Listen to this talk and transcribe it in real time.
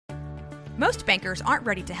Most bankers aren't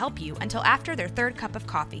ready to help you until after their third cup of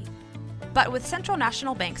coffee. But with Central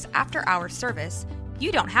National Bank's after-hours service,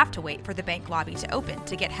 you don't have to wait for the bank lobby to open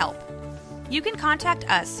to get help. You can contact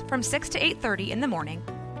us from 6 to 8:30 in the morning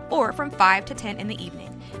or from 5 to 10 in the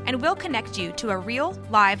evening, and we'll connect you to a real,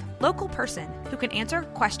 live, local person who can answer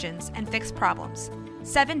questions and fix problems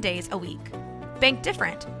 7 days a week. Bank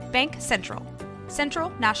different. Bank Central. Central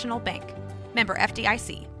National Bank. Member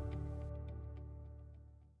FDIC.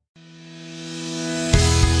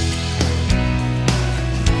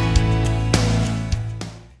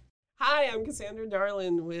 Hi, I'm Cassandra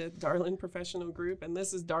Darlin with Darlin Professional Group, and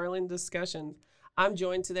this is Darlin Discussions. I'm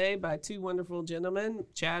joined today by two wonderful gentlemen,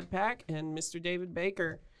 Chad Pack and Mr. David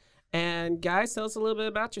Baker. And guys, tell us a little bit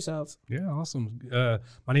about yourselves. Yeah, awesome.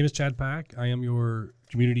 My name is Chad Pack. I am your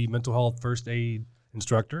community mental health first aid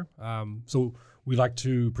instructor. So we like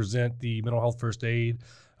to present the mental health first aid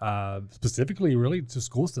specifically really to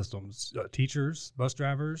school systems, teachers, bus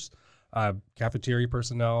drivers, cafeteria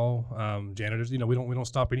personnel, janitors. You know, we don't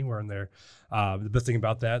stop anywhere in there. The best thing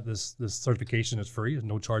about that, this certification is free. There's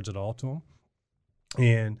no charge at all to them,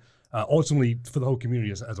 and ultimately for the whole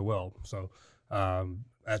community as well. So I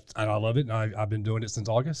love it. And I've been doing it since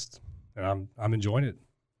August, and I'm enjoying it.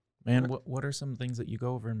 Man, what are some things that you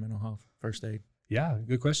go over in mental health first aid? Yeah,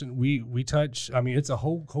 good question. We touch, I mean, it's a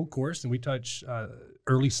whole course, and we touch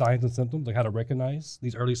early signs and symptoms, like how to recognize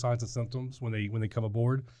these early signs and symptoms when they come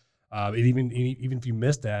aboard. And even if you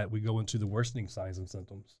miss that, we go into the worsening signs and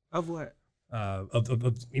symptoms Of what?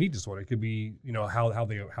 Of any disorder. It could be, you know, how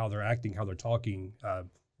they're acting, how they're talking,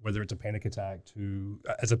 whether it's a panic attack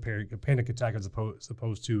as panic attack as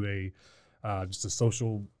opposed to a just a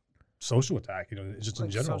social attack, you know, just Like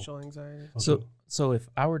in general. social anxiety. So if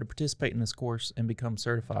I were to participate in this course and become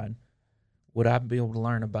certified, would I be able to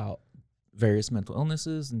learn about various mental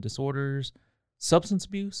illnesses and disorders, substance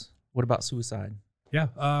abuse? What about suicide? Yeah.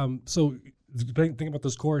 So the thing about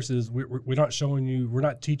this course is we're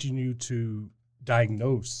not teaching you to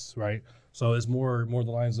diagnose, right? So it's more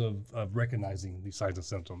the lines of recognizing these signs and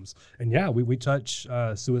symptoms. And yeah, we touch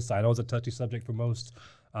suicide. I know it's a touchy subject for most.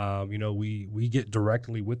 You know, we get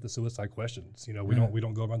directly with the suicide questions. You know, we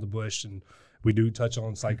don't go around the bush, and we do touch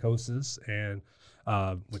on psychosis and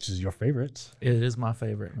which is your favorite. It is my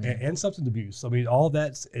favorite, man. And substance abuse. I mean, all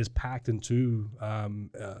that is packed into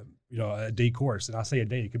you know, a day course. And I say a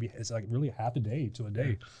day, it's like really half a day to a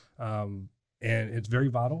day. And it's very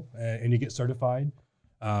vital, and you get certified.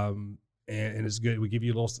 And it's good. We give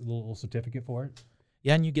you a little certificate for it.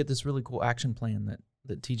 Yeah, and you get this really cool action plan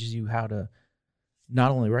that teaches you how to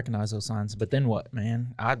not only recognize those signs, but then what,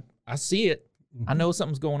 man? I see it. Mm-hmm. I know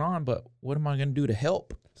something's going on, but what am I going to do to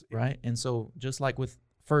help, right? And so just like with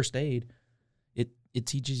first aid, it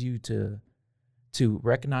teaches you to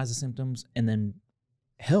recognize the symptoms and then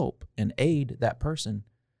help and aid that person,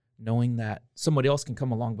 knowing that somebody else can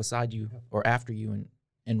come along beside you or after you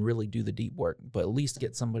and really do the deep work, but at least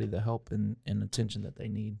get somebody the help and attention that they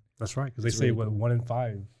need. That's right, because they say really 1 in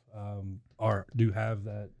 5 do have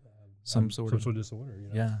that some sort of disorder. You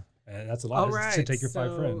know? Yeah, and that's a lot. All right, to take your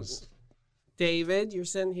 5 friends. David, you're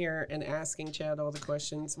sitting here and asking Chad all the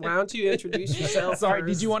questions. Why don't you introduce yourself? Sorry,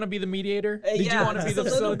 first? did you want to be the mediator? Did yeah, you want to be the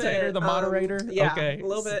facilitator, the moderator? Yeah, okay. A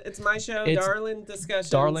little bit. It's my show, It's Darlin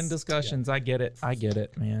Discussions. Darlin Discussions. Yeah. I get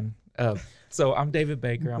it, man. So I'm David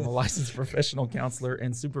Baker. I'm a licensed professional counselor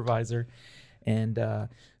and supervisor. And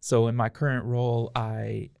so in my current role,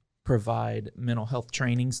 I provide mental health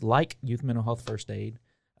trainings like youth mental health first aid,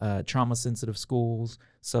 trauma-sensitive schools,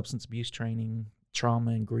 substance abuse training,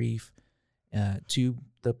 trauma and grief, to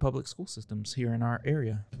the public school systems here in our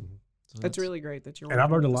area. So that's really great that you're. And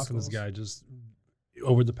I've learned a lot from this guy just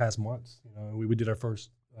over the past months. You know, we did our first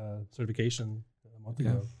certification a month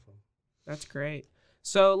ago. So. That's great.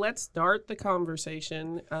 So let's start the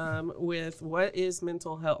conversation with what is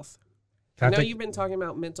mental health. I know you've been talking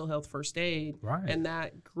about mental health first aid and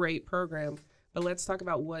that great program, but let's talk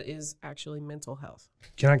about what is actually mental health.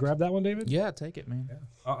 Can I grab that one, David? Yeah, take it, man.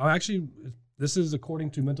 Yeah. Actually, this is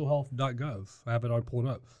according to mentalhealth.gov. I have it all pulled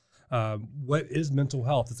up. What is mental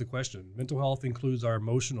health? It's a question. Mental health includes our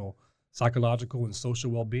emotional, psychological, and social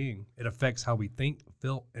well-being. It affects how we think,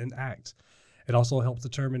 feel, and act. It also helps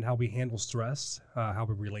determine how we handle stress, how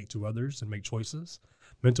we relate to others, and make choices.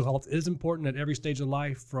 Mental health is important at every stage of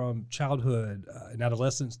life, from childhood and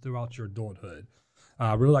adolescence throughout your adulthood.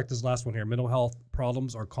 I really like this last one here. Mental health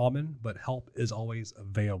problems are common, but help is always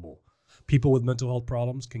available. People with mental health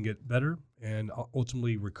problems can get better and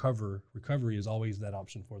ultimately recover. Recovery is always that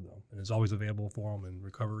option for them, and it's always available for them, and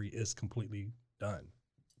recovery is completely done.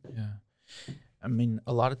 Yeah. I mean,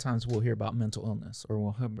 a lot of times we'll hear about mental illness or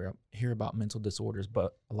we'll hear about mental disorders,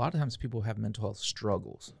 but a lot of times people have mental health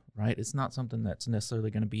struggles, right? It's not something that's necessarily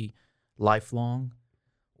going to be lifelong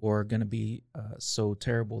or going to be so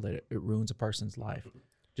terrible that it ruins a person's life.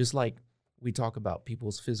 Just like we talk about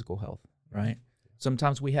people's physical health, right?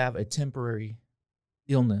 Sometimes we have a temporary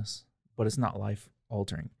illness, but it's not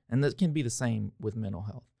life-altering. And that can be the same with mental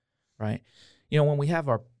health, right? You know, when we have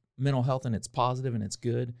our mental health and it's positive and it's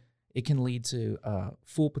good, it can lead to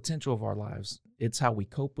full potential of our lives. It's how we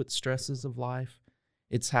cope with stresses of life.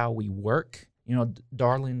 It's how we work. You know,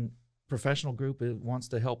 Darling Professional Group, it wants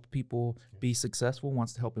to help people be successful,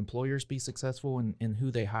 wants to help employers be successful in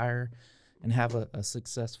who they hire and have a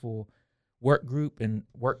successful work group and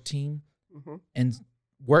work team. Mm-hmm. And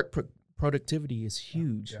work productivity is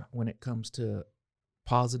huge when it comes to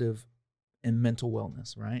positive and mental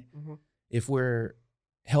wellness, right? Mm-hmm. If we're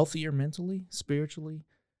healthier mentally, spiritually,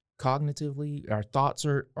 cognitively, our thoughts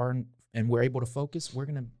are and we're able to focus, we're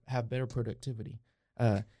going to have better productivity.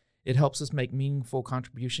 It helps us make meaningful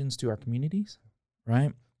contributions to our communities,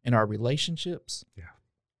 right? And our relationships.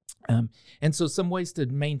 Yeah. And so some ways to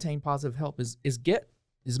maintain positive health is get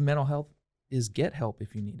help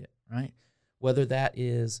if you need it, right? Whether that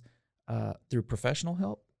is through professional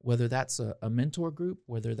help, whether that's a mentor group,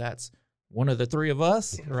 whether that's one of the three of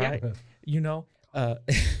us, right? You know,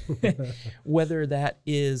 whether that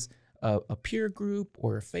is a peer group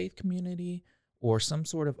or a faith community or some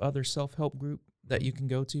sort of other self-help group that you can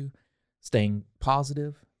go to, staying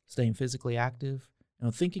positive, staying physically active, you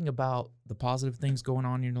know, thinking about the positive things going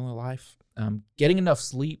on in your life, getting enough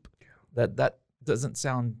sleep. That doesn't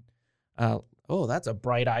sound, that's a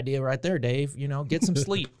bright idea right there, Dave. You know, get some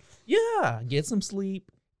sleep. Yeah, get some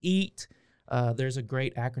sleep, eat. There's a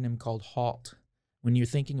great acronym called HALT. When you're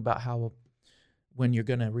thinking about when you're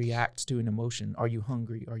going to react to an emotion, are you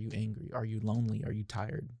hungry? Are you angry? Are you lonely? Are you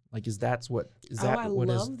tired? Like, is that what is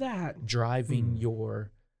driving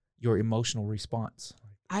your emotional response?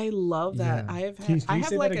 I love that. Yeah. I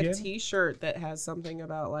have like a T-shirt that has something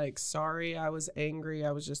about like, sorry, I was angry.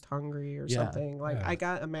 I was just hungry or something. Like I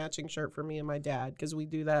got a matching shirt for me and my dad because we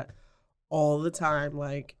do that all the time.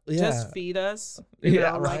 Like, just feed us. You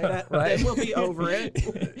know, like that. Right. Then we'll be over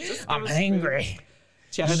it. I'm angry.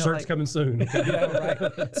 Shirt's coming soon.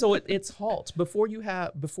 Right. So it's HALT. Before you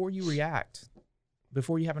react,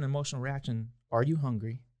 before you have an emotional reaction, are you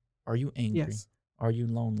hungry? Are you angry? Yes. Are you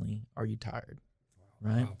lonely? Are you tired?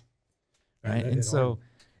 Right. Wow. Right. And so,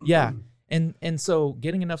 and so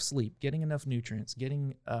getting enough sleep, getting enough nutrients,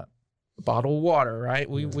 getting a bottle of water, right?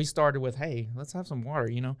 We started with, hey, let's have some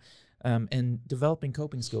water, you know, and developing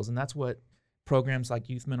coping skills. And that's what programs like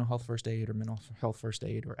Youth Mental Health First Aid or Mental Health First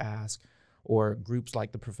Aid or ASK or groups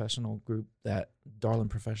like the professional group, that Darling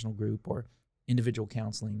Professional Group, or individual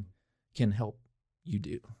counseling can help you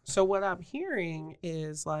do. So what I'm hearing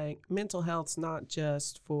is like mental health's not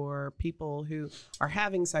just for people who are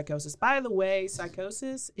having psychosis. By the way,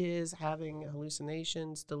 psychosis is having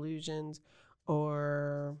hallucinations, delusions,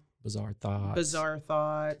 or bizarre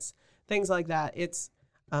thoughts, things like that. It's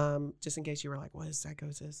just in case you were like, what is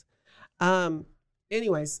psychosis?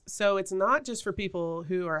 Anyways, so it's not just for people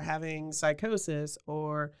who are having psychosis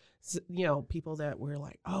or, you know, people that we're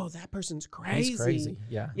like, oh, that person's crazy. He's crazy.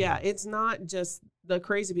 Yeah. Yeah. It's not just the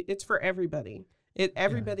crazy. It's for everybody.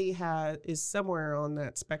 Everybody is somewhere on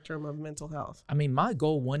that spectrum of mental health. I mean, my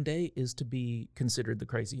goal one day is to be considered the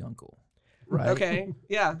crazy uncle. Right. Okay.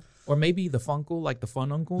 Yeah. Or maybe the funkle, like the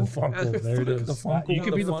fun uncle. The funkle. There it is. The funkle. You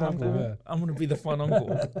could be the fun uncle. Yeah. I'm going to be the fun uncle.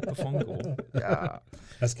 The funkle. Yeah.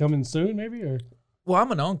 That's coming soon, maybe, or. Well,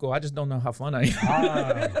 I'm an uncle. I just don't know how fun I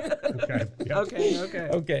am. Okay.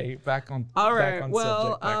 Yep. Okay. Back on. All right. Back on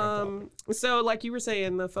well, subject, so like you were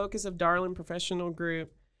saying, the focus of Darling Professional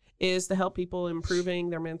Group is to help people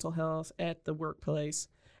improving their mental health at the workplace.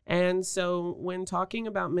 And so when talking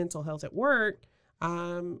about mental health at work,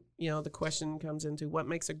 you know, the question comes into what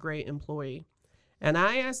makes a great employee. And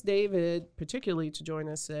I asked David particularly to join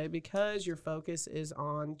us today because your focus is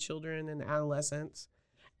on children and adolescents.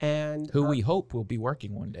 And who we hope will be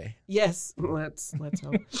working one day. Yes, let's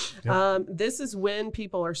hope. Yep. This is when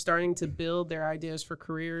people are starting to build their ideas for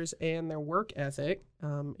careers and their work ethic,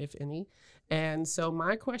 if any. And so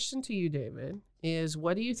my question to you, David, is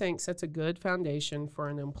what do you think sets a good foundation for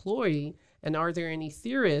an employee? And are there any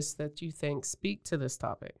theorists that you think speak to this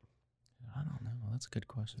topic? I don't know. That's a good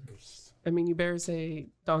question. I mean, you better say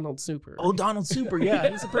Donald Super. Oh, Donald Super. Yeah,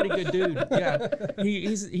 he's a pretty good dude. Yeah,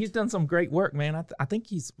 he's done some great work, man. I think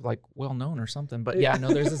he's like well known or something. But yeah,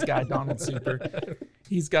 no, there's this guy Donald Super.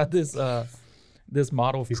 He's got this this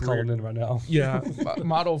model of He's career. calling in right now. Yeah,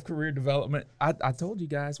 model of career development. I told you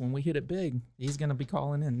guys when we hit it big, he's gonna be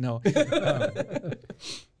calling in. No,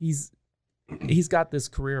 he's got this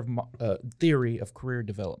career of theory of career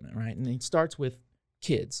development, right? And it starts with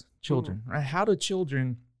kids, children, right? How do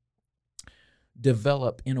children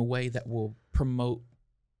develop in a way that will promote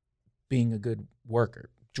being a good worker,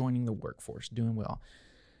 joining the workforce, doing well?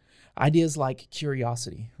 Ideas like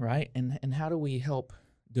curiosity, right? And how do we help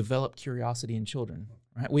develop curiosity in children,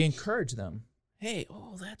 right? We encourage them. Hey,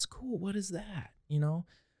 oh, that's cool. What is that?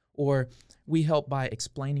 Or we help by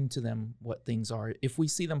explaining to them what things are. If we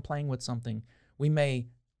see them playing with something, we may,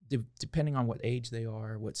 depending on what age they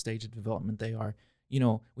are, what stage of development they are,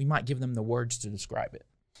 we might give them the words to describe it.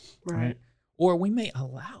 Right. Or we may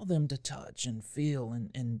allow them to touch and feel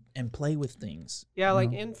and play with things. Yeah,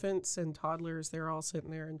 like infants and toddlers, they're all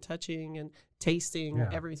sitting there and touching and tasting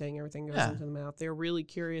everything. Everything goes into the mouth. They're really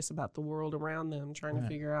curious about the world around them, trying to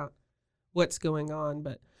figure out what's going on.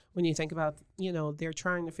 But when you think about, they're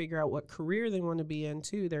trying to figure out what career they want to be in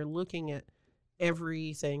too, they're looking at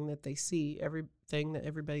everything that they see, everything that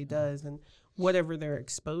everybody does, and whatever they're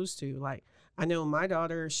exposed to. Like, I know my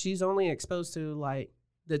daughter, she's only exposed to, like,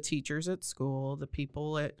 the teachers at school, the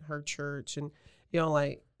people at her church, and,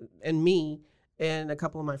 and me and a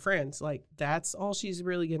couple of my friends. Like, that's all she's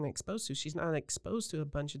really getting exposed to. She's not exposed to a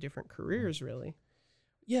bunch of different careers, really.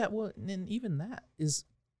 Yeah, well, and even that is,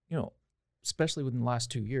 especially within the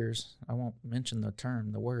last 2 years, I won't mention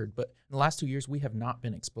the word, but in the last 2 years, we have not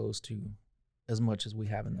been exposed to as much as we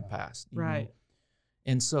have in the past. Right.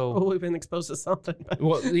 And so... Well, we've been exposed to something.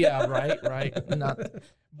 Well, yeah, right.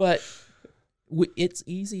 But it's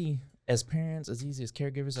easy as parents, as easy as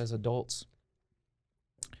caregivers, as adults,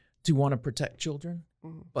 to want to protect children.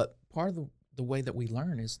 Mm-hmm. But part of the way that we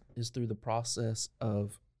learn is through the process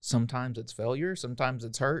of sometimes it's failure, sometimes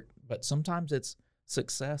it's hurt, but sometimes it's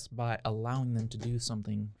success by allowing them to do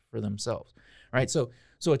something for themselves, right? So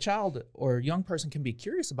a child or a young person can be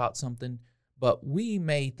curious about something, but we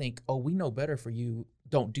may think, oh, we know better for you,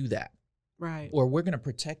 don't do that. Right. Or we're going to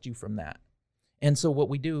protect you from that. And so what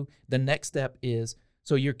we do, the next step is,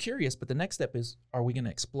 so you're curious, but the next step is, are we going to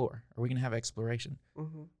explore? Are we going to have exploration?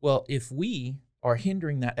 Mm-hmm. Well, if we are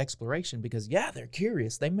hindering that exploration because, they're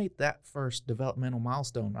curious, they made that first developmental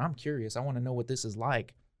milestone. I'm curious. I want to know what this is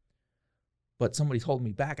like. But somebody's holding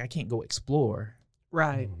me back. I can't go explore.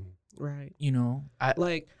 Right. Right. I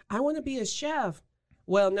want to be a chef.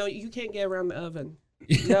 Well, no, you can't get around the oven.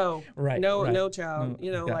 No. Right. No, child.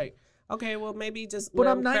 Okay, well, maybe just. But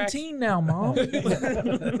I'm 19 now, Mom. Let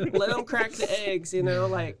them crack the eggs, I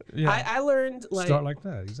learned, Start like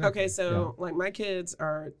that, exactly. Okay, so, my kids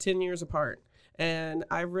are 10 years apart. And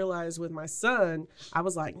I realized with my son, I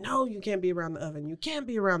was like, no, you can't be around the oven. You can't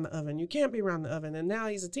be around the oven. You can't be around the oven. And now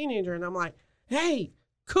he's a teenager, and I'm like, hey,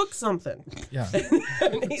 cook something. Yeah.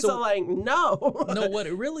 And he's like, no. No, what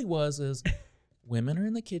it really was is women are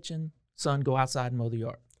in the kitchen, son, go outside and mow the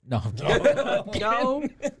yard. No, he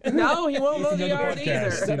won't mow the yard either.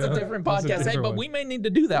 That's a different podcast. But we may need to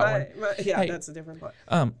do that one. Yeah, that's a different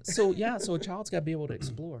podcast. So a child's got to be able to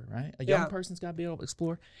explore, right? A young person's got to be able to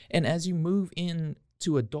explore. And as you move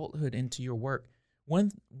into adulthood, into your work,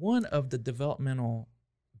 one of the developmental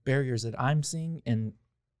barriers that I'm seeing and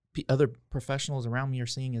other professionals around me are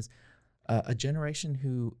seeing is a generation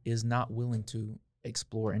who is not willing to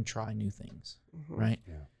explore and try new things, right?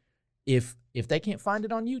 Yeah. If they can't find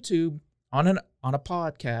it on YouTube, on a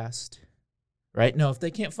podcast, right? No, if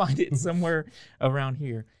they can't find it somewhere around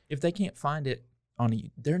here, if they can't find it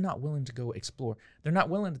they're not willing to go explore. They're not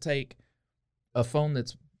willing to take a phone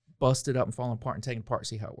that's busted up and falling apart and take it apart,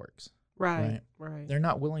 see how it works. Right. They're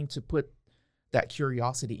not willing to put that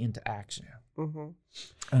curiosity into action. Mm-hmm.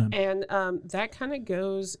 And that kind of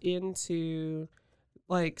goes into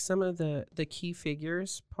some of the key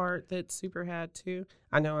figures part that Super had too.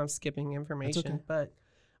 I know I'm skipping information, but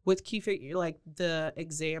with key figure, the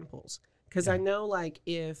examples, because I know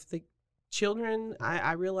if the children,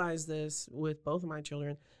 I realize this with both of my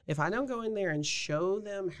children, if I don't go in there and show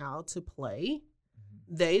them how to play,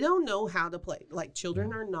 they don't know how to play.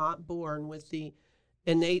 Children are not born with the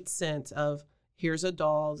innate sense of, here's a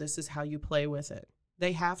doll, this is how you play with it.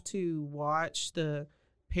 They have to watch the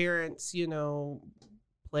parents,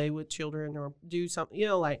 play with children or do something,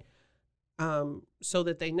 so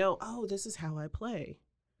that they know, oh, this is how I play.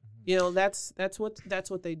 That's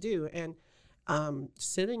what they do. And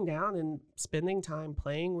sitting down and spending time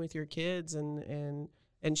playing with your kids and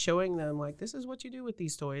showing them this is what you do with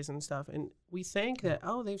these toys and stuff. And we think that,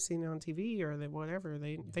 oh, they've seen it on TV or whatever,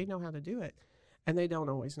 they know how to do it, and they don't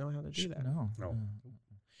always know how to do that. No.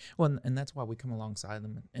 Well, and that's why we come alongside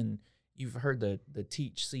them, and you've heard the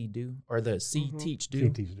teach, see, do, or the see, teach, do. See,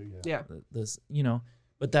 teach, do, Yeah. This,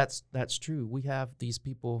 but that's true. We have these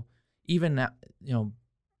people, even that,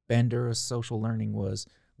 Bandura's social learning was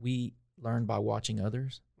we learn by watching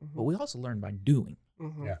others, but we also learn by doing.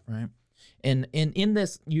 Yeah. Right. And in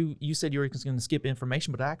this, you said you were going to skip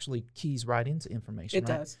information, but it actually keys right into information. It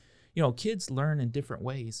does. Kids learn in different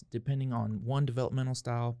ways depending on one developmental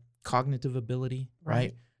style, cognitive ability,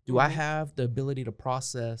 right? Do I have the ability to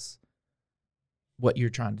process what you're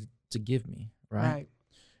trying to give me, right?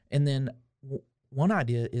 And then one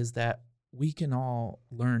idea is that we can all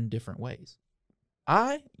learn different ways.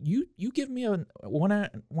 You give me a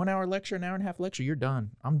 1 hour lecture, an hour and a half lecture, you're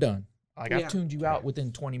done. I'm done. Like I've tuned you out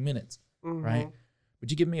within 20 minutes, right?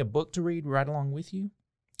 But you give me a book to read right along with you,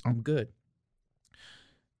 I'm good.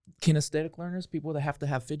 Kinesthetic learners, people that have to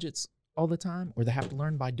have fidgets all the time, or they have to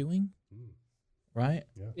learn by doing, right?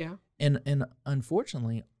 Yeah. And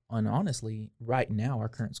unfortunately, and honestly, right now our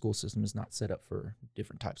current school system is not set up for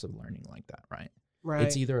different types of learning like that, right? Right.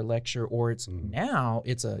 It's either a lecture or it's now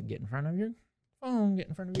it's a get in front of your phone, get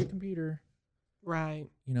in front of your computer, right?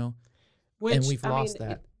 Which, and we've lost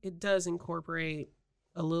that. It does incorporate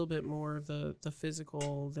a little bit more of the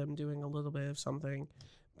physical, them doing a little bit of something,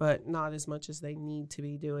 but not as much as they need to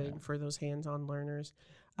be doing for those hands-on learners.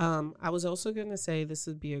 I was also going to say this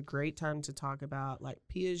would be a great time to talk about like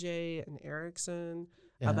Piaget and Erikson,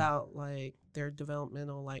 about like their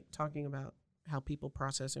developmental, like talking about how people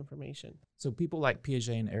process information. So people like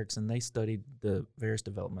Piaget and Erikson, they studied the various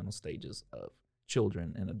developmental stages of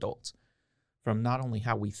children and adults, from not only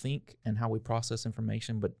how we think and how we process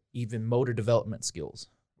information, but even motor development skills,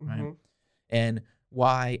 right? And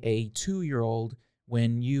why a 2-year-old,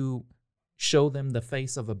 when you show them the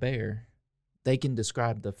face of a bear, they can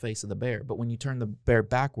describe the face of the bear. But when you turn the bear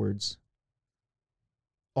backwards,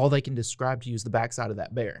 all they can describe to you is the backside of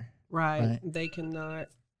that bear. Right. They cannot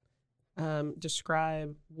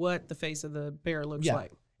describe what the face of the bear looks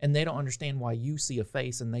like. And they don't understand why you see a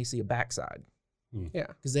face and they see a backside. Yeah.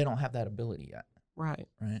 Because they don't have that ability yet. Right.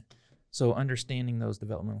 Right. So understanding those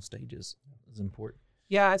developmental stages is important.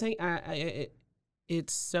 Yeah, I think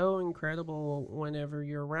it's so incredible whenever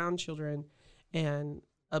you're around children and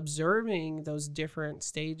observing those different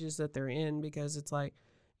stages that they're in, because it's like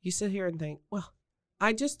you sit here and think, well,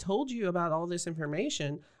 I just told you about all this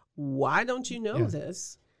information. Why don't you know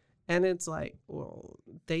this? And it's like, well,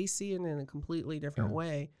 they see it in a completely different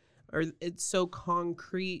way, or it's so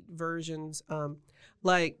concrete versions.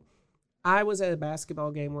 Like I was at a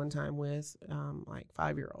basketball game one time with like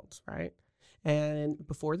 5-year-olds, right? And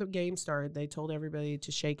before the game started, they told everybody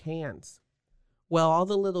to shake hands. Well, all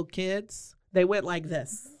the little kids, they went like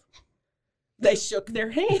this. They shook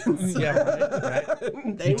their hands. Right.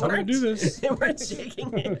 They weren't do this. They weren't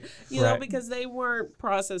shaking it, you know, because they weren't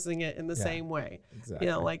processing it in the same way. Exactly.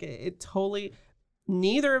 You know, like it totally.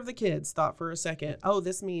 Neither of the kids thought for a second, oh,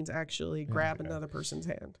 this means actually grab another person's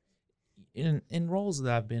hand. In roles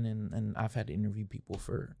that I've been in, and I've had to interview people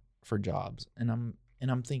for jobs, and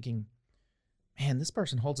I'm thinking, man, this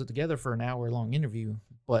person holds it together for an hour-long interview,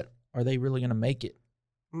 but are they really going to make it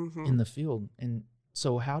in the field? And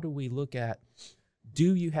so how do we look at,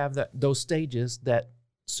 do you have those stages that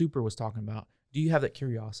Super was talking about? Do you have that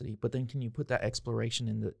curiosity? But then can you put that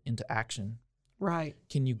exploration into action? Right.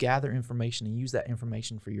 Can you gather information and use that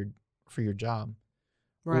information for your job?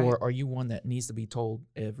 Right. Or are you one that needs to be told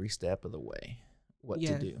every step of the way what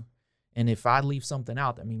to do? And if I leave something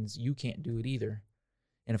out, that means you can't do it either.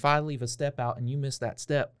 And if I leave a step out and you miss that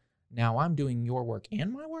step, now I'm doing your work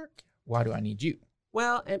and my work. Why do I need you?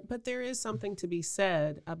 Well, but there is something to be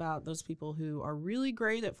said about those people who are really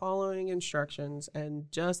great at following instructions and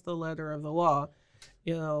just the letter of the law.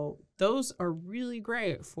 You know, those are really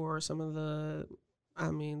great for some of the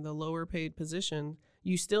lower paid position.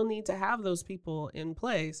 You still need to have those people in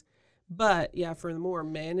place. But yeah, for the more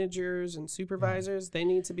managers and supervisors, they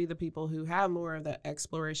need to be the people who have more of that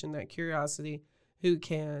exploration, that curiosity, who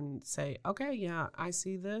can say, okay, yeah, I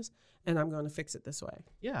see this and I'm going to fix it this way.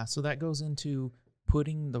 Yeah. So that goes into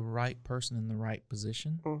putting the right person in the right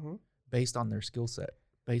position based on their skill set,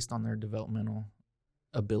 based on their developmental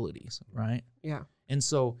abilities, right? Yeah. And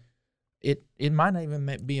so it might not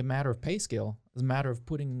even be a matter of pay scale. It's a matter of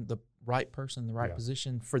putting the right person in the right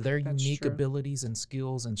position for their unique abilities and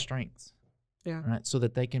skills and strengths. Yeah. Right. So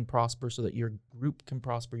that they can prosper, so that your group can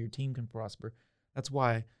prosper, your team can prosper. That's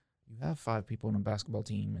why you have 5 people on a basketball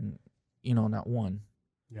team and, not one.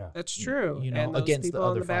 Yeah, that's true. You know, and those against people the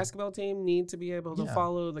on other the five. basketball team need to be able to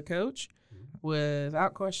follow the coach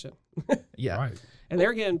without question. Yeah. right. And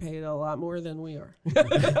they're getting paid a lot more than we are.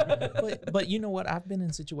 But you know what? I've been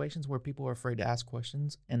in situations where people are afraid to ask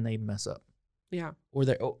questions and they mess up. Yeah. Or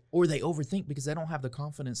they overthink because they don't have the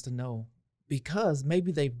confidence to know, because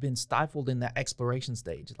maybe they've been stifled in that exploration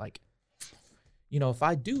stage. Like, you know, if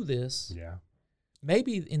I do this,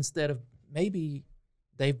 maybe maybe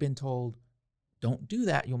they've been told, don't do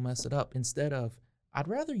that, you'll mess it up. Instead of, I'd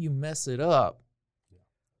rather you mess it up.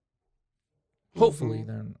 Hopefully,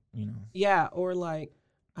 then, you know. Yeah, or like,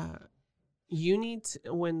 you need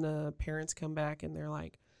to, when the parents come back and they're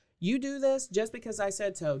like, you do this just because I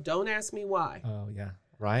said so. Don't ask me why. Oh, yeah.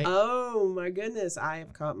 Right? Oh, my goodness. I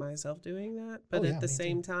have caught myself doing that. But yeah, at the me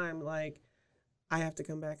same time, like, I have to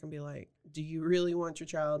come back and be like, do you really want your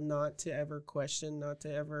child not to ever question, not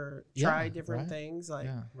to ever try different things? Like,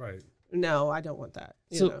 Right. no, I don't want that.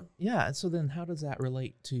 You know? Yeah. And so then how does that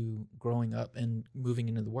relate to growing up and moving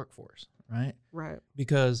into the workforce, right? Right.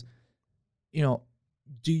 Because, you know,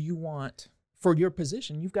 do you want, for your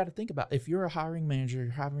position, you've got to think about, if you're a hiring manager,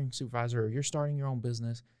 you're hiring supervisor, or you're starting your own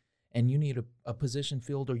business and you need a position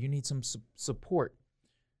filled, or you need some support,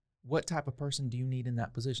 what type of person do you need in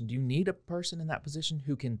that position? Do you need a person in that position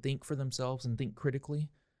who can think for themselves and think critically?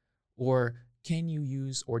 Or can you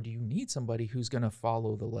use, or do you need somebody who's going to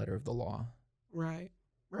follow the letter of the law? Right.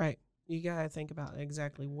 Right. You got to think about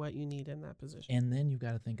exactly what you need in that position. And then you've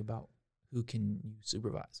got to think about who can you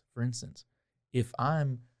supervise. For instance, if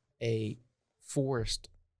I'm a forest,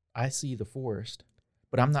 I see the forest,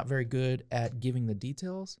 but I'm not very good at giving the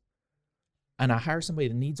details, and I hire somebody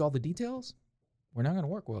that needs all the details, we're not going to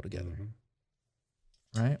work well together,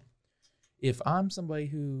 right? If I'm somebody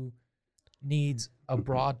who needs a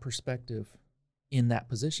broad perspective in that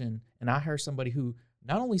position, and I hire somebody who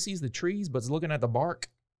not only sees the trees, but is looking at the bark,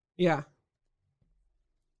 yeah,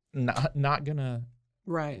 not gonna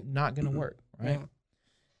work, right? Yeah.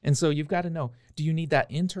 And so you've got to know, do you need that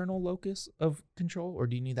internal locus of control, or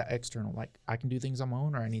do you need that external? Like, I can do things on my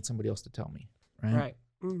own, or I need somebody else to tell me, right? Right.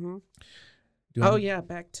 Mm-hmm.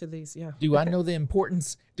 Back to these, yeah. Do I know the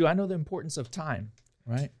importance? Do I know the importance of time,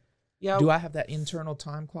 right? Yeah. Do I have that internal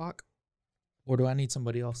time clock, or do I need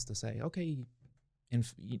somebody else to say, okay,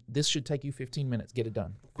 this should take you 15 minutes, get it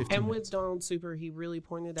done. 15 and minutes. with Donald Super, he really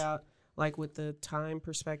pointed out, like with the time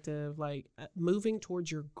perspective, like moving towards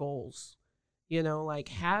your goals, you know, like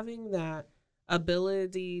having that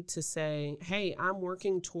ability to say, hey, I'm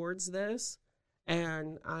working towards this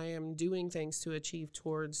and I am doing things to achieve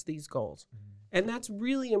towards these goals. And that's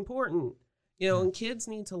really important, you know, and kids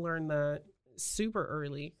need to learn that super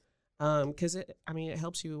early, because it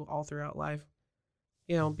helps you all throughout life,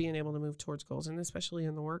 you know, being able to move towards goals, and especially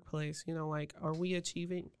in the workplace, you know, like, are we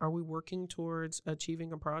working towards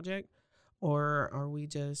achieving a project, or are we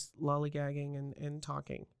just lollygagging and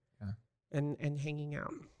talking and hanging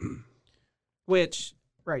out? Which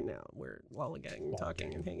right now we're lollygagging,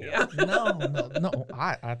 talking, and hanging out. No.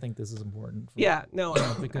 I think this is important.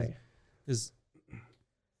 Because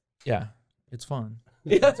it's fun.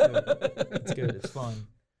 Yeah. It's good. It's fun.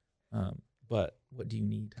 But what do you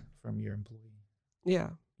need from your employee?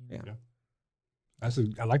 Yeah. I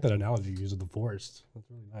like that analogy you use of the forest. That's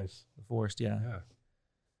really nice. The forest, yeah.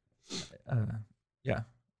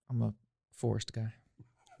 I'm a forest guy.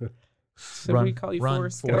 So we call you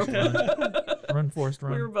Forrest Gump. Run, Forrest,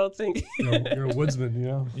 run. We were both thinking. You're a woodsman, you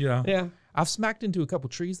know? Yeah. I've smacked into a couple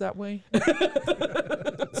trees that way.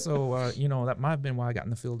 So, that might have been why I got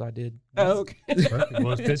in the field I did. Oh, okay. Perfect.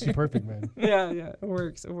 Well, it fits you perfect, man. Yeah. It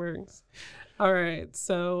works. All right.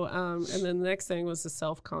 So, and then the next thing was the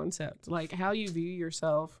self-concept. Like, how you view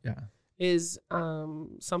yourself is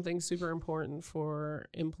something super important for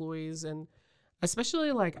employees, and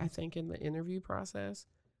especially, like, I think in the interview process,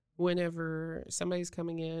 whenever somebody's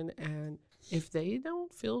coming in and if they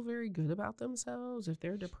don't feel very good about themselves, if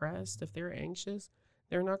they're depressed, if they're anxious,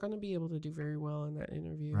 they're not going to be able to do very well in that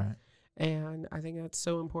interview. Right. And I think that's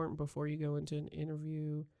so important before you go into an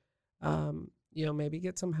interview. Maybe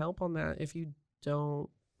get some help on that if you don't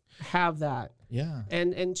have that. Yeah.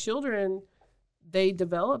 And children, they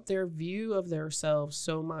develop their view of themselves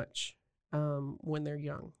so much when they're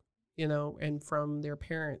young, and from their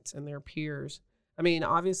parents and their peers. I mean,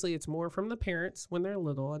 obviously, it's more from the parents when they're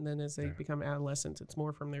little, and then as they become adolescents, it's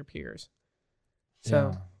more from their peers.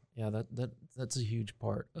 So, that's a huge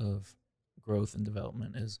part of growth and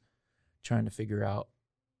development, is trying to figure out,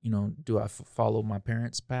 do I follow my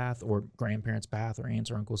parents' path or grandparents' path or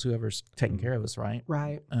aunts or uncles, whoever's taking care of us, right?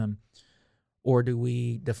 Right. Or do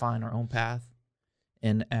we define our own path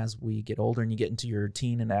And as we get older and you get into your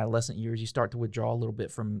teen and adolescent years, you start to withdraw a little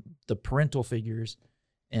bit from the parental figures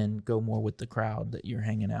and go more with the crowd that you're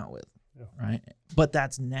hanging out with, right? But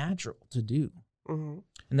that's natural to do. Mm-hmm.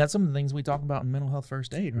 And that's some of the things we talk about in mental health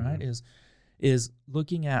first aid, right? Mm-hmm. Is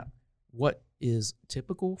looking at what is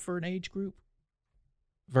typical for an age group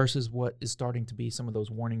versus what is starting to be some of those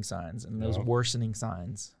warning signs and those worsening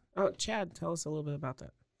signs. Oh, Chad, tell us a little bit about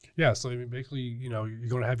that. Yeah, so I mean, basically, you know, you're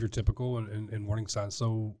going to have your typical and warning signs.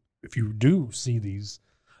 So if you do see these,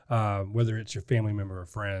 whether it's your family member or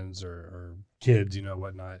friends or kids, you know,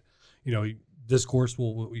 whatnot, you know, this course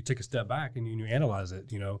we take a step back and you analyze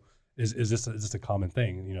it. You know, is this a common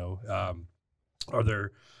thing? You know, are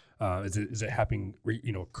there is it happening?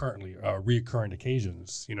 Currently, reoccurring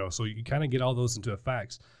occasions. You know, so you kind of get all those into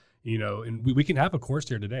facts. You know, and we can have a course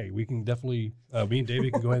here today. We can definitely, me and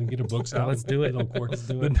David can go ahead and get our books out. Let's do it. Let's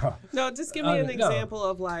do it. No, just give me an example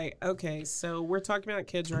of like, okay, so we're talking about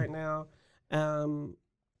kids right now.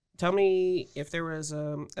 Tell me if there was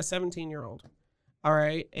a 17-year-old, all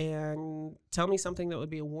right, and tell me something that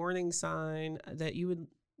would be a warning sign that you would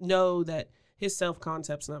know that his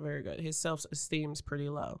self-concept's not very good. His self-esteem's pretty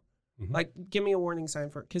low. Mm-hmm. Like, give me a warning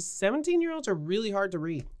sign for it. Because 17-year-olds are really hard to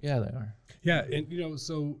read. Yeah, they are. Yeah, and, you know,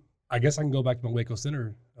 so I guess I can go back to my Waco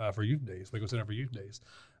Center for Youth Days, because,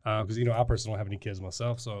 you know, I personally don't have any kids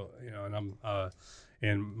myself. So, you know, and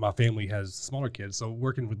and my family has smaller kids. So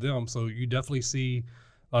working with them, so you definitely see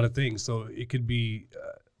a lot of things. So it could be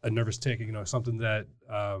a nervous tick, you know, something that,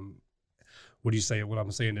 what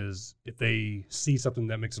I'm saying is if they see something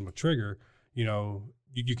that makes them a trigger, you know,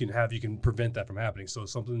 you can prevent that from happening. So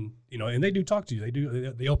something, you know, and they do talk to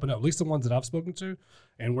you. They open up, at least the ones that I've spoken to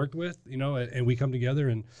and worked with, you know, and we come together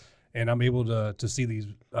and I'm able to see these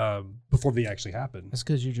before they actually happen. That's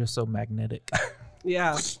because you're just so magnetic.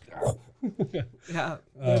 Yeah. Yeah.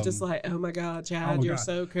 They're just like, oh my God, Chad, you're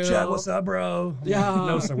so cool. Chad, what's up, bro? Yeah.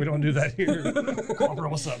 No, sir, we don't do that here. Come on, bro,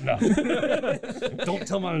 what's up? No. Don't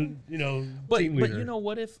tell my, you know, team leader. But you know,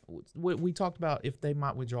 what if we talked about if they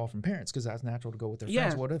might withdraw from parents because that's natural to go with their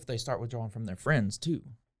friends. What if they start withdrawing from their friends too?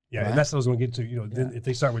 Yeah, right? And that's what I was going to get to. You know, then if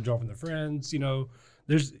they start withdrawing from their friends, you know,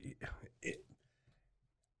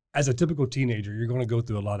 as a typical teenager, you're going to go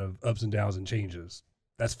through a lot of ups and downs and changes.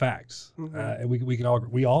 That's facts, and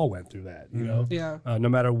we all went through that, you know. Yeah. No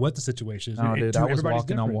matter what the situation is. Oh, dude, I was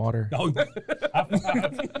walking on water.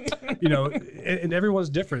 You know, and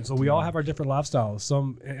everyone's different, so we all have our different lifestyles.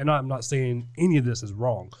 And I'm not saying any of this is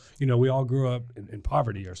wrong. You know, we all grew up in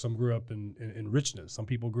poverty, or some grew up in richness. Some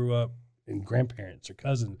people grew up in grandparents or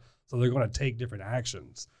cousins, so they're going to take different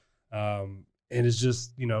actions. And it's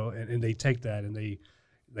just, you know, and they take that and they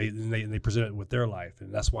present it with their life,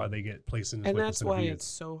 and that's why they get placed in this. And that's why it's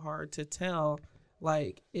so hard to tell,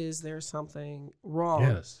 like, is there something wrong?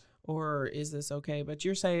 Yes. Or is this okay? But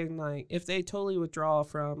you're saying, like, if they totally withdraw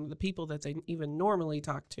from the people that they even normally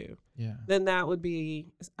talk to, then that would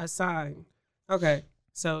be a sign. Okay,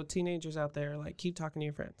 so teenagers out there, like, keep talking to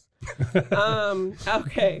your friends.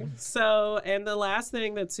 Okay, so, and the last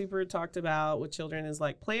thing that Super talked about with children is,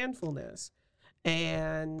 like, planfulness.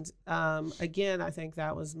 And again, I think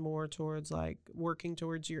that was more towards like working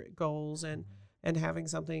towards your goals and having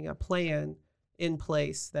a plan in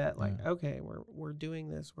place that like, okay, we're doing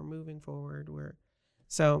this, we're moving forward,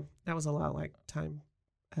 so that was a lot like time.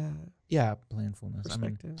 Planfulness. I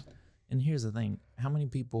mean, and here's the thing: how many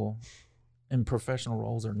people in professional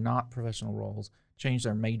roles or not professional roles change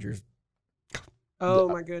their majors? Oh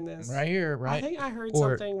my goodness! Right here, right? I think I heard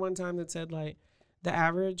something one time that said like, the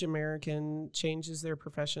average American changes their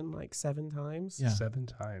profession like 7 times. Yeah. 7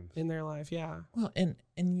 times. In their life, yeah. Well, and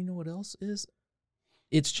you know what else is?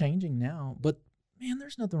 It's changing now, but man,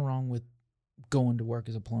 there's nothing wrong with going to work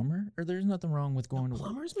as a plumber, or there's nothing wrong with going to work.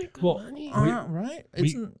 Plumbers make good money. Right?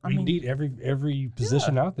 We need every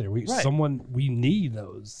position out there. We need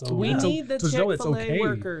those. So we need the Chick-fil-A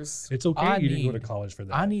workers. It's okay you didn't go to college for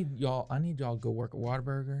that. I need y'all to go work at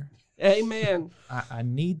Whataburger. Amen. I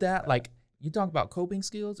need that. Like, you talk about coping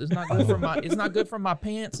skills. It's not good for my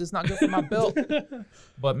pants. It's not good for my belt.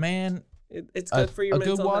 But man, it's good for your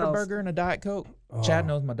mental health. A good Whataburger and a Diet Coke. Chad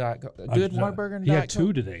knows my Diet Coke. A good Whataburger and a Diet Coke. He had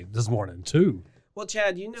 2 today, this morning. 2. Well,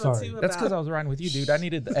 Chad, you know too about. That's because I was riding with you, dude. I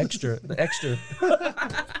needed the extra.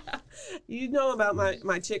 You know about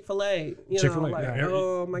my Chick-fil-A. Chick-fil-A. Like,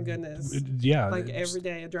 oh my goodness. Yeah. Like every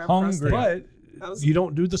day I drive across there. But you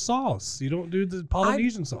don't do the sauce. You don't do the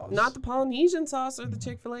Polynesian sauce. Not the Polynesian sauce or the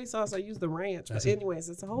Chick-fil-A sauce. I use the ranch. But anyways,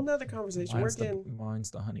 it's a whole nother conversation.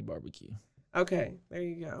 Mine's the honey barbecue. Okay, there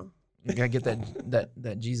you go. You gotta get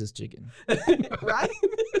that Jesus chicken. Right?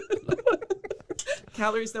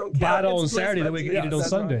 Calories don't count. Buy it on It's Saturday, then we can eat it on That's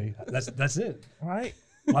Sunday. That's it. Right.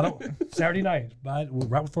 I don't Saturday night, buy it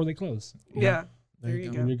right before they close. Yeah. There you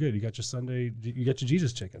And go. you're good. You got your Sunday. You got your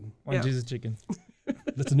Jesus chicken. Yeah. Jesus chicken.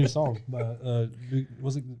 That's a new song. By,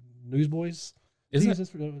 was it Newsboys? Is it?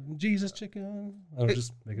 Jesus chicken? I'm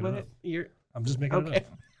just making it up. I'm just making it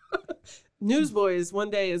up. Newsboys one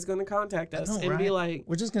day is going to contact us and be like,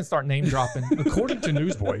 we're just gonna start name dropping. According to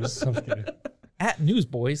Newsboys. I'm just kidding. At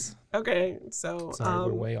Newsboys. okay, so Sorry,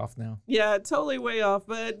 we're way off now. yeah, totally way off.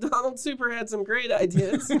 But Donald Super had some great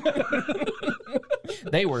ideas.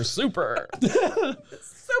 They were super.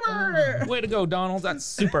 Super, Way to go, Donald. That's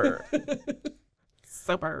super.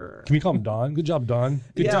 super. Can we call him Don? Good job, Don.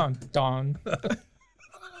 Good Yeah. job, Don.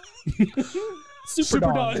 Super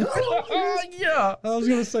Don. Yeah. I was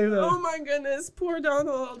gonna say that. Oh my goodness, poor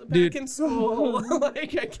Donald Dude. back in school.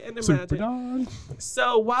 Like I can't Super imagine. Don.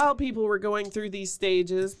 So while people were going through these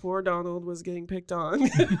stages, poor Donald was getting picked on.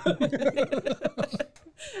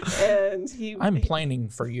 And I'm planning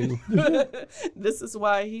for you. this is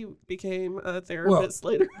why he became a therapist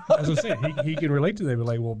later. As I said, he can relate to them.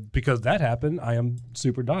 Like, well, because that happened, I am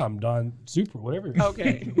Super Don. Don Super, whatever.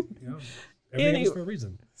 Okay. You know, everything Anyway. is for a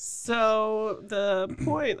reason. So the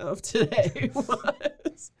point of today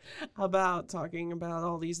was about talking about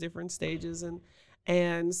all these different stages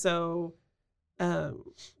and so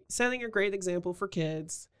setting a great example for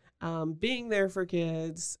kids, being there for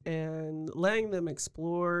kids and letting them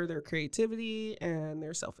explore their creativity and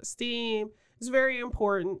their self-esteem is very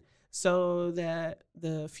important so that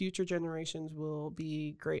the future generations will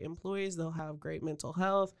be great employees. They'll have great mental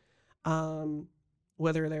health,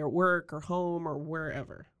 whether they're at work or home or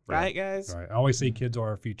wherever. Right, guys? Right. I always say kids are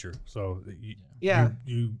our future. So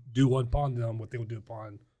you do upon them what they will do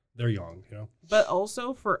upon their young, you know? But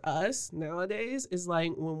also for us nowadays is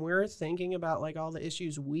like when we're thinking about like all the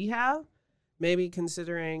issues we have, maybe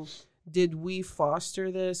considering did we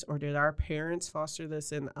foster this or did our parents foster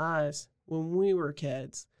this in us when we were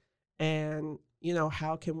kids? And, you know,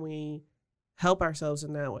 how can we help ourselves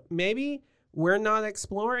in that way? Maybe we're not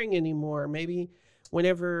exploring anymore. Maybe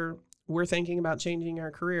whenever we're thinking about changing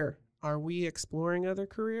our career, are we exploring other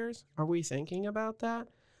careers? Are we thinking about that?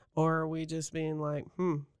 Or are we just being like,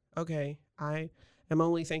 okay, I am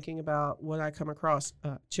only thinking about what I come across,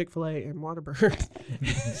 Chick-fil-A and Whataburger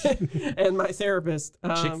and my therapist.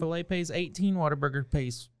 Chick-fil-A pays 18, Whataburger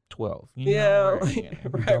pays 12. You Yeah, know,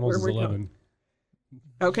 right, McDonald's is where we're 11. going.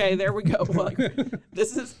 Okay, there we go. Like,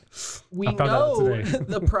 this is, we I found out know today.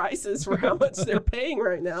 the prices for how much they're paying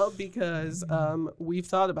right now because we've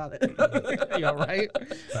thought about it. yeah, right?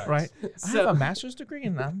 Facts. Right. I So- have a master's degree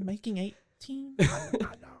and I'm making 18. I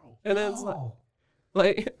know. And then it's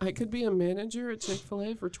like I could be a manager at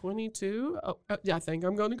Chick-fil-A for 22. Oh, yeah, I think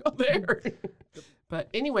I'm going to go there. But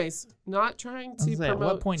anyways, not trying to promote At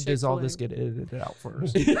what point does all this Chick-fil-A. get edited out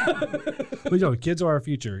first? But, you know, kids are our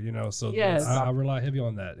future, you know, so Yes. I rely heavy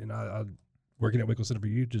on that. And I working at Waco Center for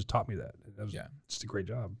Youth just taught me that. That was just a great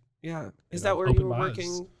job. Yeah. Is You know, that where you opened were my working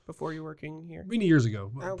eyes. before you were working here? Many years ago,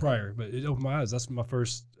 Okay. prior, but it opened my eyes. That's my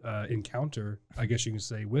first encounter, I guess you can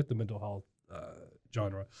say, with the mental health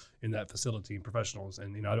genre in that facility and professionals.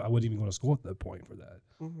 And, you know, I wasn't even going to school at that point for that.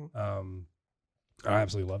 Mm-hmm. I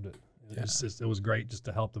absolutely loved it. It was great just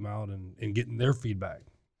to help them out and getting their feedback.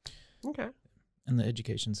 Okay. And the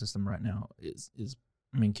education system right now is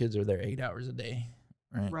I mean, kids are there 8 hours a day,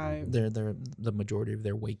 right? Right. They're the majority of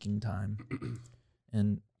their waking time,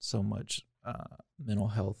 and so much mental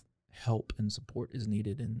health help and support is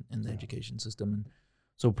needed in the education system. And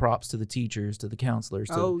so props to the teachers, to the counselors,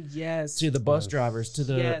 to Yes. to the bus drivers, to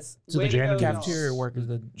the Yes. to Way the to go, y'all. cafeteria workers,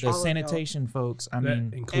 the All of y'all. sanitation folks. I That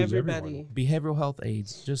mean, includes everybody. everyone. behavioral health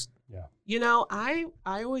aides. Just You know, I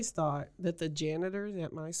always thought that the janitors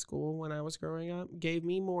at my school when I was growing up gave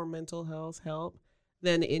me more mental health help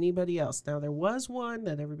than anybody else. Now, there was one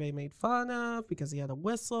that everybody made fun of because he had a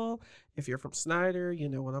whistle. If you're from Snyder, you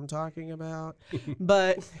know what I'm talking about.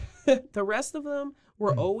 But the rest of them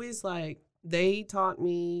were always like, they taught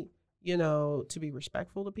me, you know, to be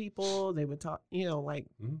respectful to people. They would talk, you know, like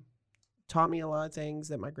taught me a lot of things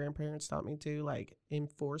that my grandparents taught me to, like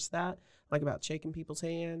enforce that, like about shaking people's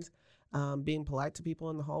hands. Being polite to people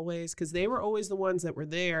in the hallways, because they were always the ones that were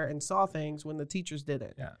there and saw things when the teachers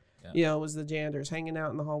didn't. Yeah. You know, it was the janitors hanging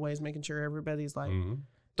out in the hallways, making sure everybody's like,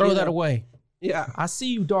 throw You that know. away. yeah, I see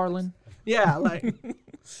you, darling. yeah, like,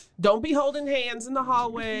 don't be holding hands in the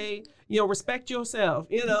hallway. You know, respect yourself.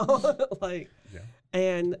 You know, like,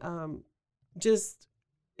 and just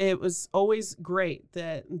it was always great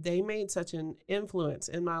that they made such an influence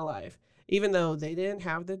in my life, even though they didn't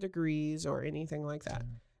have the degrees or anything like that.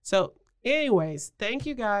 So Anyways, thank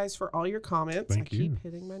you guys for all your comments. Thank I you. keep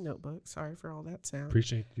hitting my notebook. Sorry for all that sound.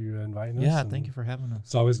 Appreciate you inviting us. Yeah, thank you for having us.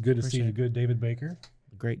 It's always good to Appreciate see you, it. good David Baker.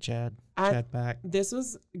 Great Chad back. This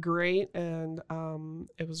was great, and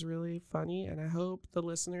it was really funny, and I hope the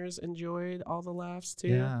listeners enjoyed all the laughs too.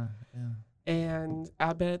 Yeah. And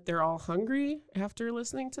I bet they're all hungry after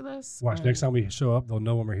listening to this. Watch, next time we show up, they'll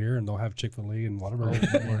know when we're here, and they'll have Chick-fil-A and whatever.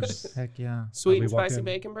 Heck yeah. Sweet we and walk spicy in.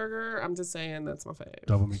 bacon burger. I'm just saying that's my fave.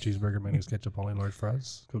 Double meat cheeseburger, mayonnaise, ketchup, only large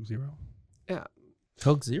fries, Coke Zero. Yeah.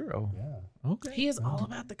 Coke Zero. Yeah. Okay. He is all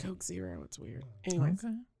about the Coke Zero. It's weird. Anyways,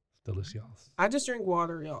 Okay. Delicious. I just drink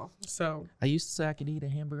water, y'all. So I used to say I could eat a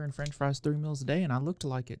hamburger and french fries 3 meals a day, and I looked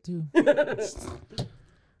like it too.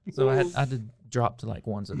 So I had to drop to like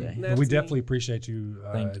once a day. That's we me. definitely appreciate you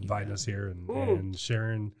Thank you, inviting man. us here and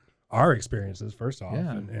sharing our experiences first off,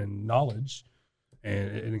 Yeah. and knowledge,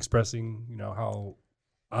 and expressing, you know, how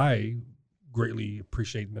I greatly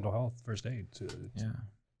appreciate mental health first aid. Yeah.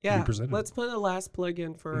 Yeah, presented. let's put a last plug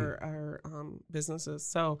in for our businesses.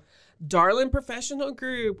 So, Darlin Professional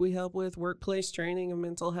Group, we help with workplace training of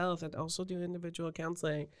mental health and also do individual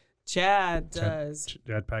counseling. Chad does.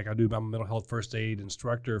 Chad Pack, I'm a mental health first aid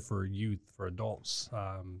instructor for youth, for adults.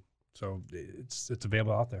 So it's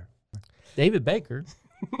available out there. David Baker.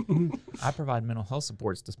 I provide mental health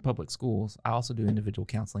supports to public schools. I also do individual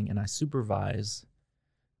counseling, and I supervise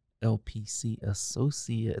LPC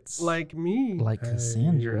associates Like me. like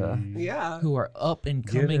Cassandra, Hey. Yeah. who are up and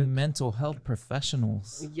Get it. coming mental health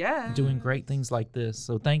professionals Yeah. doing great things like this.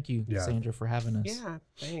 So thank you, Yeah. Cassandra, for having us. Yeah.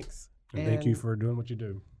 Thanks. And thank you And- for doing what you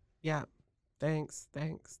do. Yeah. Thanks.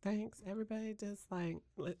 Everybody just like,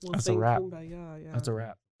 we'll That's a sing wrap. Kumbaya. Yeah. That's a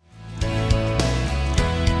wrap.